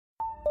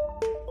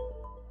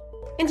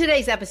In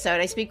today's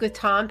episode, I speak with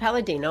Tom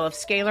Paladino of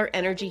Scalar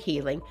Energy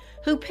Healing,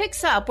 who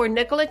picks up where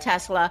Nikola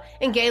Tesla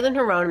and Galen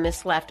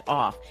Hieronymus left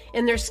off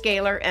in their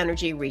scalar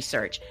energy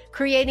research,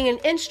 creating an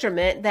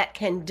instrument that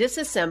can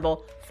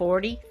disassemble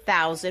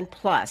 40,000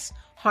 plus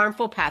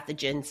harmful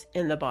pathogens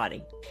in the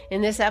body.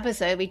 In this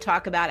episode, we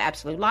talk about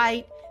absolute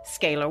light,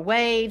 scalar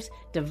waves,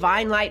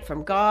 divine light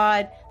from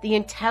God, the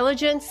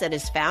intelligence that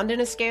is found in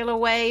a scalar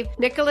wave,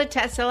 Nikola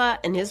Tesla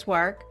and his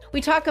work. We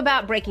talk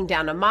about breaking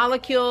down a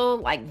molecule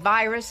like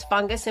virus,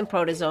 fungus, and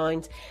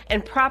protozoans,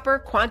 and proper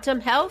quantum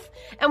health.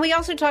 And we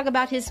also talk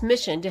about his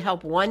mission to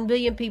help 1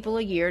 billion people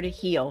a year to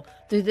heal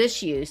through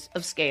this use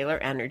of scalar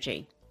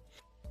energy.